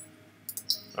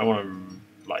 I want to,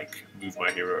 like, move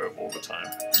my hero over all the time.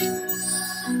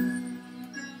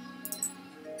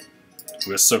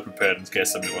 We're so prepared in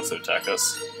case somebody wants to attack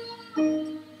us.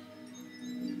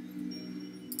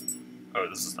 Oh,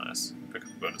 this is nice. Pick up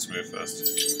the bonus move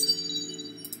first.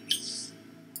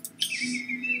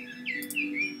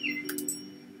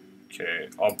 Okay,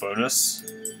 our bonus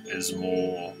is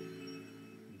more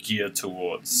geared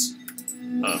towards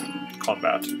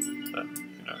combat than,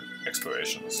 you know,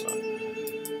 exploration, so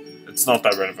it's not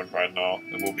that relevant right now.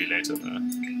 It will be later though.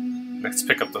 Let's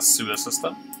pick up the sewer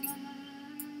system.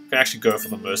 We can actually go for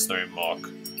the mercenary mark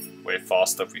way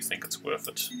faster if we think it's worth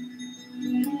it.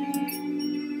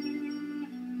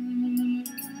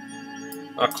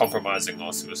 Not compromising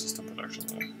our sewer system production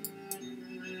though.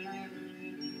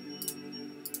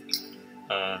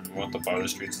 And we want the borough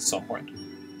streets at some point.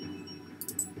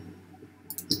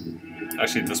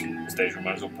 Actually, at this stage we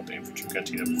might as well put the infantry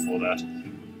cantina before that.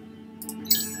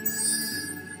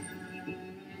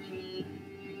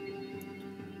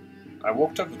 I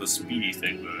walked over the speedy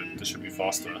thing, but this should be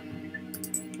faster.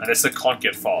 Unless it can't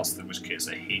get fast, in which case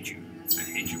I hate you. I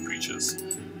hate you, creatures.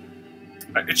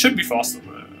 It should be faster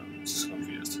though. I'm just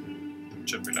confused. It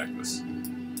should be like this.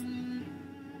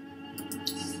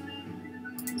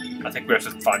 I think we have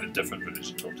to find a different village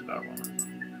to talk to that one.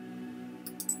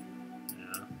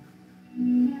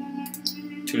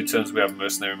 Yeah. 2 turns we have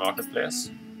Mercenary Marketplace.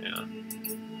 Yeah.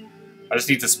 I just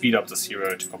need to speed up this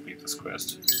hero to complete this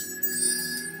quest.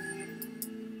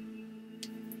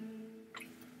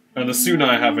 And the sooner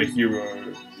I have a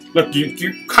hero... Look,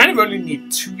 you kind of only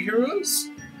need 2 heroes.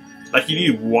 Like, you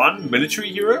need 1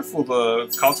 military hero for the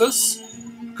Cultists,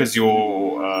 because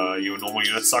your normal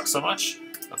unit sucks so much,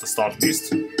 at the start at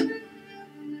least.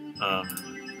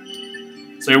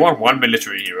 So you want 1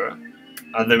 military hero,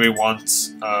 and then we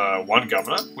want 1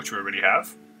 governor, which we already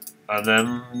have, and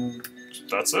then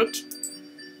that's it.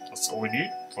 That's all we need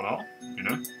for now, you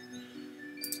know?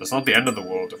 So it's not the end of the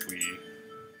world if we...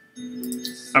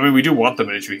 I mean, we do want the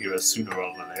military heroes sooner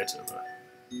rather than later, but...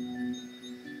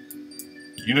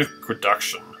 Unit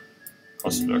reduction.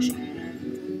 Cost reduction.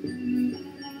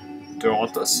 Do I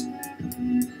want this?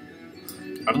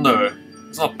 I don't know.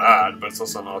 It's not bad, but it's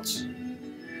also not...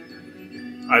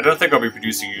 I don't think I'll be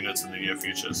producing units in the near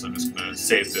future, so I'm just going to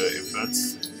save the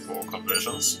influence for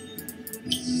conversions.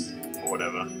 Or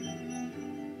whatever.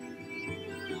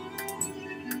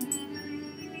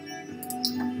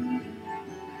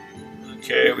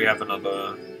 Okay, we have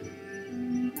another...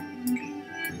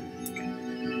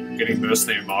 Getting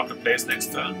mercenary marketplace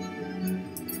next turn.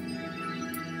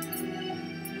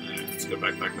 Let's go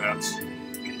back like that.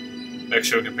 Make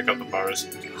sure we can pick up the boroughs.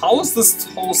 How is this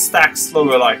whole stack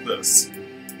slower like this?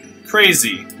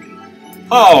 Crazy.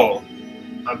 How?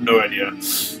 I have no idea.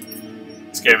 This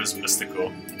game is mystical.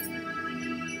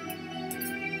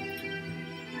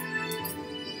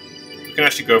 We can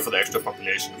actually go for the extra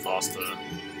population faster.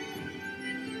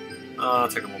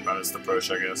 Take a more balanced approach,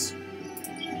 I guess.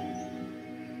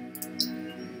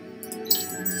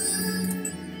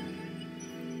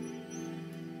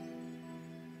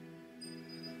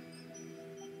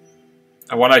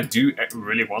 And what I do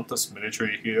really want this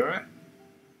military hero.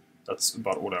 That's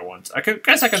about all I want.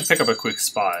 Guess I can pick up a quick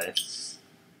spy.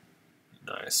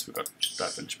 Nice, we got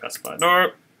that village passed by.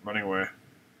 No! Running away.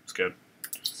 Scared.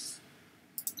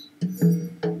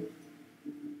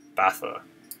 Bather.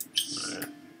 Right.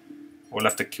 We'll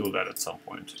have to kill that at some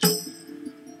point.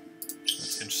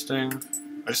 That's interesting.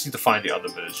 I just need to find the other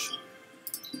village.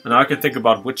 And now I can think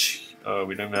about which... Oh,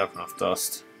 we don't have enough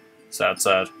dust. Sad,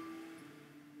 sad.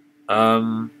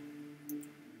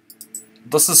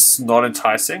 This is not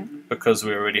enticing because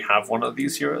we already have one of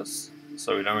these heroes,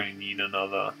 so we don't really need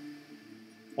another.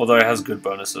 Although it has good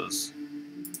bonuses.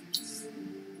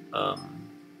 Yeah,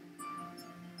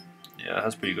 it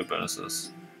has pretty good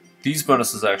bonuses. These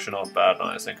bonuses are actually not bad now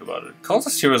I think about it.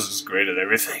 Cultist heroes are just great at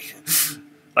everything.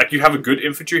 Like, you have a good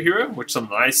infantry hero, which some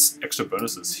nice extra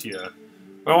bonuses here.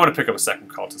 I want to pick up a second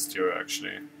cultist hero,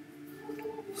 actually.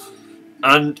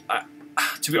 And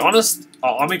to be honest,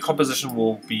 our army composition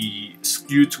will be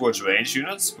skewed towards ranged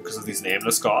units because of these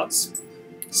nameless guards.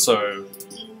 So,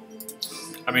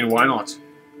 I mean, why not?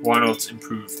 Why not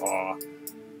improve our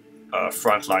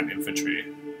frontline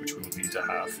infantry, which we will need to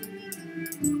have?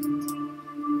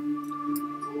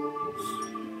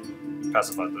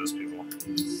 Pacify those people.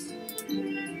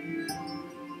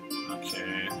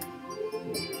 Okay.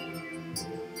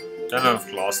 Don't have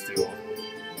glass steel.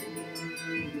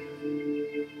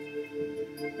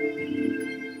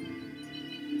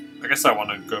 I guess I want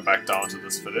to go back down to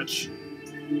this village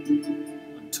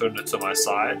and turn it to my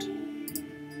side.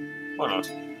 Why not?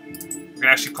 We can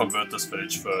actually convert this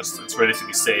village first. It's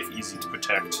relatively safe, easy to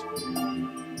protect.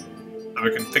 And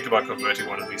we can think about converting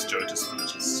one of these Jotus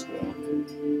villages as well.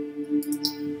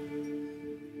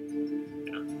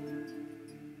 Yeah.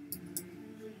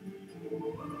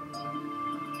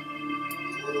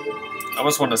 I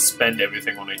almost want to spend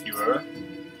everything on a hero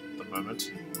at the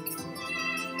moment.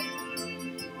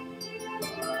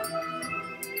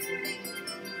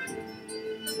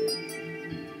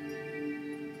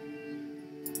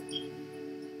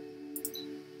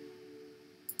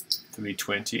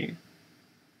 $320.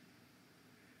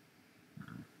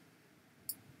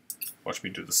 Watch me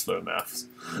do the slow maths.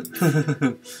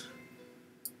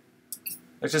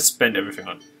 Let's just spend everything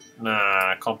on...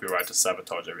 Nah, it can't be right to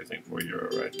sabotage everything for a euro,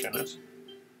 right? Can it?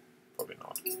 Probably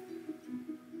not.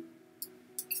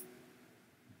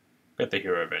 Get the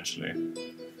hero eventually.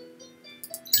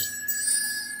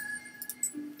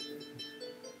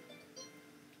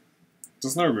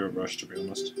 There's no real rush, to be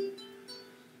honest.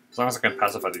 As long as I can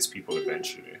pacify these people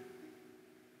eventually.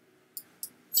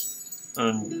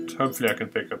 And hopefully I can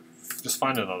pick up... Just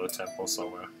find another temple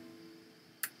somewhere.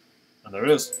 And there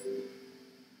it is.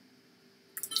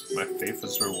 My faith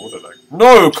is rewarded. Like,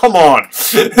 no, come on!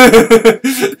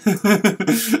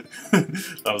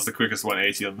 That was the quickest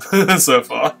 180 on so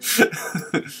far.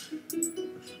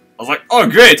 I was like, oh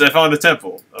great, I found a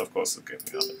temple. Of course it gave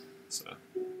me nothing. So,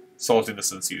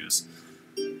 saltiness ensues.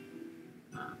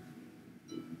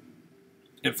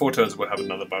 In 4 turns we'll have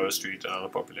another Borough Street and another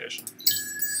population.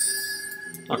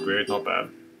 Not great, not bad.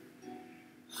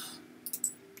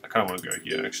 I kind of want to go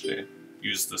here actually.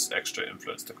 Use this extra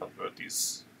influence to convert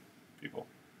these people.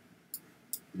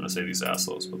 I'm going to say these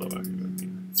assholes, but that won't be what I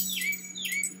mean.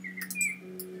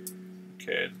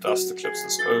 Okay, dust eclipse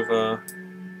is over.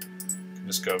 Can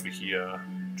just go over here,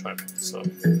 try and pick this up.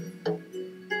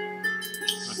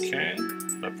 Okay,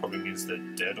 that probably means they're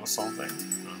dead or something. I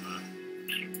don't know.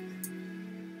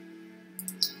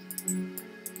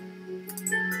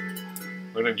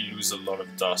 We're going to lose a lot of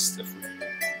dust if we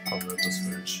convert this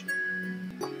village.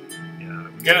 Yeah,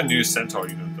 we get a new centaur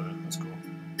unit though, that's cool.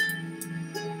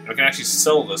 And we can actually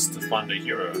sell this to fund a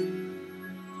hero.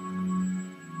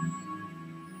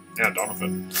 Yeah,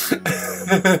 Donovan.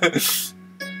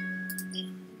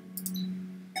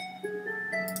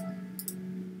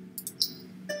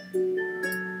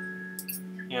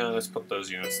 Yeah, let's put those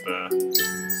units there.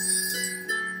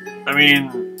 I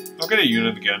mean, I'll get a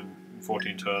unit again in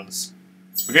 14 turns.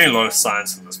 We're getting a lot of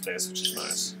science in this place, which is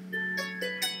nice.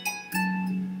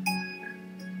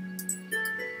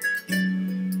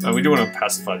 And we do want to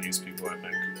pacify these people, I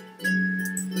think.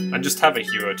 And just have a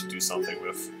hero to do something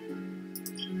with.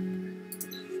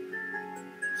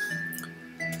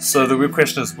 So the real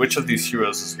question is, which of these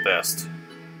heroes is best?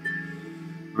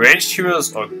 Ranged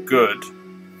heroes are good,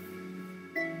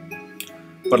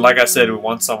 but like I said, we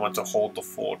want someone to hold the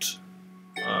fort.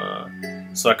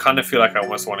 So I kind of feel like I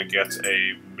almost want to get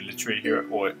a military hero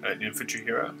or an infantry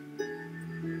hero,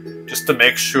 just to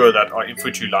make sure that our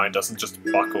infantry line doesn't just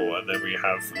buckle and then we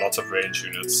have lots of range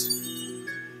units,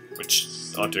 which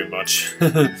aren't doing much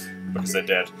because they're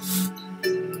dead.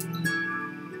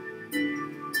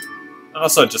 And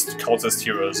also just cultist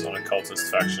heroes on a cultist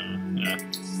faction. Yeah,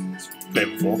 it's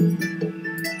flavorful.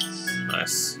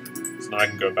 Nice. So now I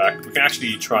can go back. We can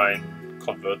actually try and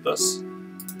convert this.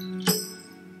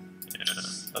 Yeah,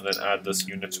 and then add this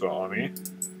unit to our army.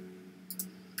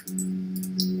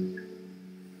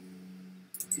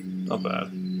 Not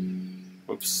bad.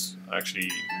 Whoops, I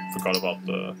actually forgot about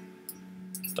the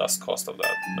dust cost of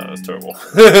that. No, that's terrible.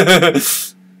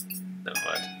 Never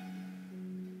mind.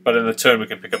 But in the turn we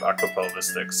can pick up Aquapel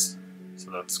Mystics,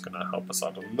 so that's going to help us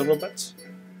out a little bit.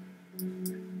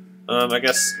 I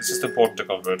guess it's just important to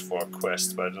convert for a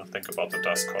quest, but I didn't think about the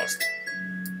dust cost.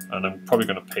 And I'm probably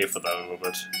going to pay for that a little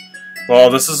bit. Well,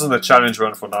 this isn't a challenge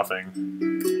run for nothing.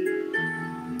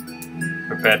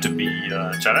 Prepare to be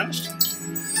challenged?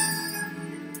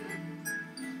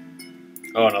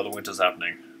 Oh no, the winter's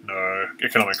happening. No,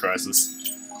 economic crisis.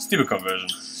 Stupid conversion.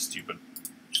 Stupid.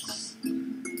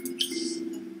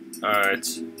 Alright.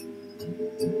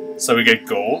 So we get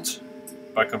gold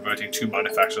by converting 2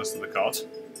 manufacturers to the cart.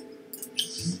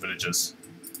 Villages.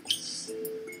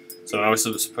 So now we're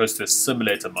supposed to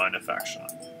assimilate a manufacturer.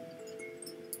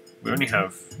 We only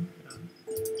have...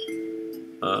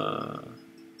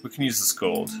 we can use this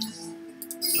gold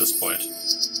at this point.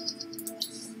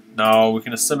 Now we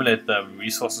can assimilate the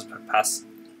resources per pass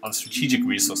on strategic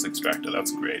resource extractor.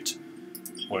 That's great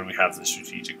when we have the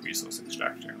strategic resource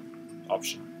extractor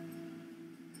option.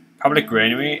 Public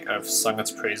Granary, I've sung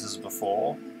its praises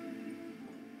before.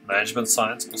 Management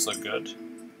Science, also good.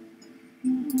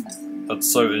 But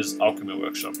so is Alchemy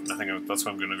Workshop, and I think that's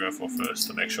what I'm going to go for first,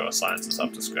 to make sure our science is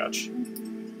up to scratch.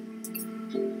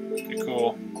 Okay,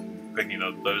 cool. Picking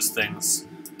up those things.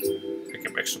 Pick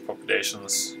up extra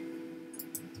populations.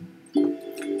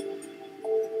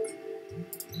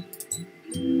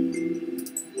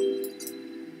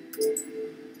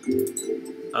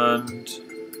 And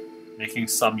making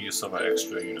some use of our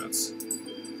extra units.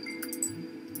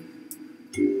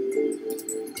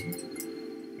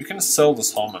 We can sell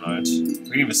this Harmonite. We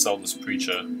can even sell this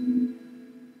Preacher.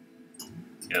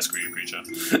 Yeah, screw you, Preacher.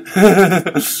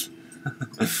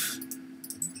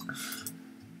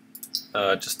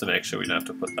 Just to make sure we don't have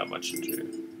to put that much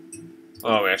into...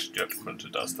 Oh, we actually do have to put into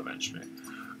dust eventually.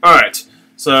 Alright,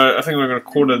 so I think we're going to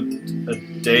call it a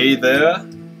day there.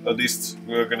 At least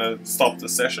we're going to stop the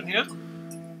session here.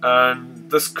 And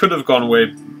this could have gone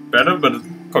way better, but it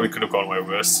probably could have gone way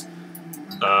worse.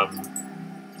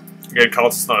 Again,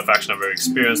 Cultists is not a faction I'm very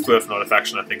experienced with, not a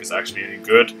faction I think is actually any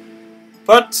good.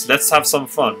 But let's have some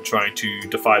fun trying to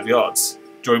defy the odds.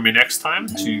 Join me next time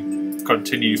to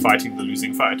continue fighting the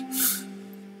losing fight.